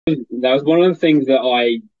That was one of the things that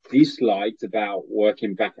I disliked about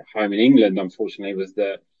working back at home in England, unfortunately, was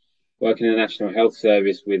that working in the National Health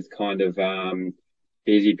Service with kind of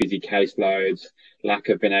busy caseloads, lack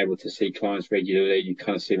of being able to see clients regularly. You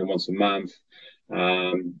kind of see them once a month.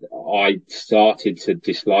 I started to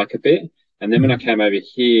dislike a bit. And then when I Mhm. came over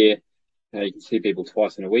here, you can see people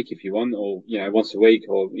twice in a week if you want, or, once a week,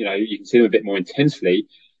 or, you can see them a bit more intensely,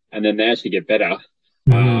 and then they actually get better.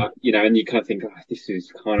 Mhm. And you kind of think, oh, this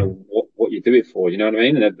is kind of what you do it for, you know what I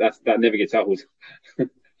mean? And that never gets old.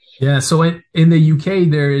 Yeah, so in the UK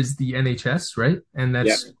there is the NHS, right? And Yeah.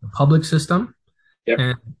 that's a public system, Yep.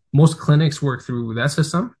 and most clinics work through that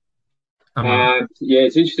system. Um, Yeah,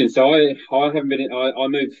 it's interesting. So I haven't been. I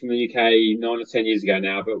moved from the UK 9 or 10 years ago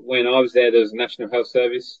now. But when I was there was a National Health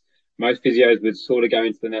Service. Most physios would sort of go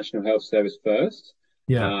into the National Health Service first,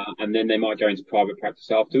 yeah. and then they might go into private practice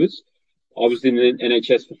afterwards. I was in the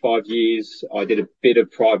NHS for 5 years. I did a bit of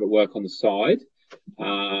private work on the side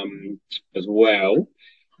as well.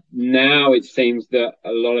 Now it seems that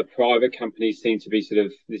a lot of private companies seem to be sort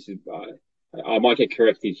of this is I might get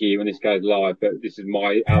corrected here when this goes live, but this is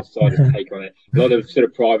my outsider's take on it. A lot of sort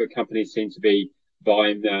of private companies seem to be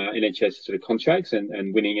buying NHS sort of contracts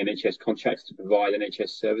and winning NHS contracts to provide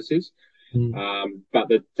NHS services. Mm. But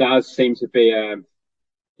there does seem to be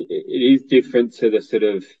it is different to the sort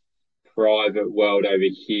of private world over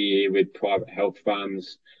here with private health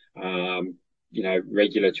funds.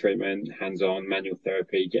 Regular treatment, hands-on manual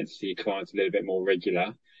therapy, getting to see your clients a little bit more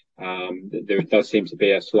regular. There does seem to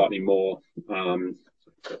be a slightly more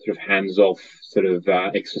sort of hands-off, sort of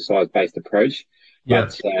exercise-based approach. Yeah.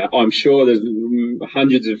 But I'm sure there's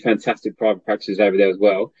hundreds of fantastic private practices over there as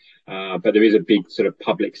well. But there is a big sort of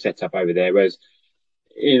public setup over there. Whereas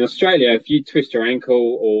in Australia, if you twist your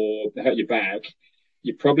ankle or hurt your back,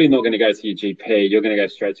 you're probably not going to go to your GP. You're going to go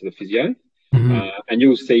straight to the physio. Mhm. And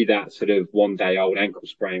you'll see that sort of 1 day old ankle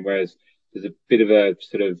sprain, whereas there's a bit of a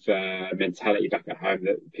sort of mentality back at home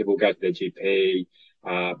that people go to their GP,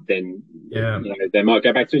 then Yeah. they might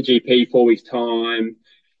go back to the GP 4 weeks time,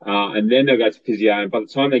 and then they'll go to physio. And by the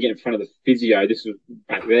time they get in front of the physio, this was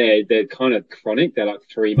back there, they're kind of chronic. They're like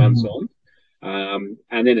 3 months Mhm. on,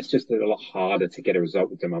 and then it's just a lot harder to get a result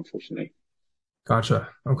with them, unfortunately. Gotcha.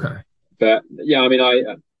 Okay. But yeah, I mean,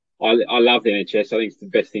 I love the NHS. I think it's the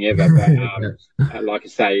best thing ever. But Yeah. like I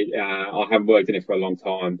say, I haven't worked in it for a long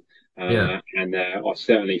time, Yeah. and I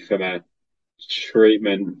certainly, from a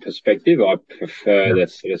treatment perspective, I prefer Yeah. the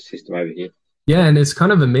sort of system over here. Yeah, and it's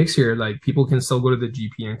kind of a mix here. Like people can still go to the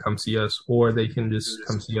GP and come see us, or they can just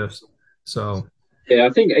come see us. So Yeah,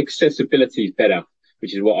 I think accessibility is better,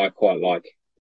 which is what I quite like.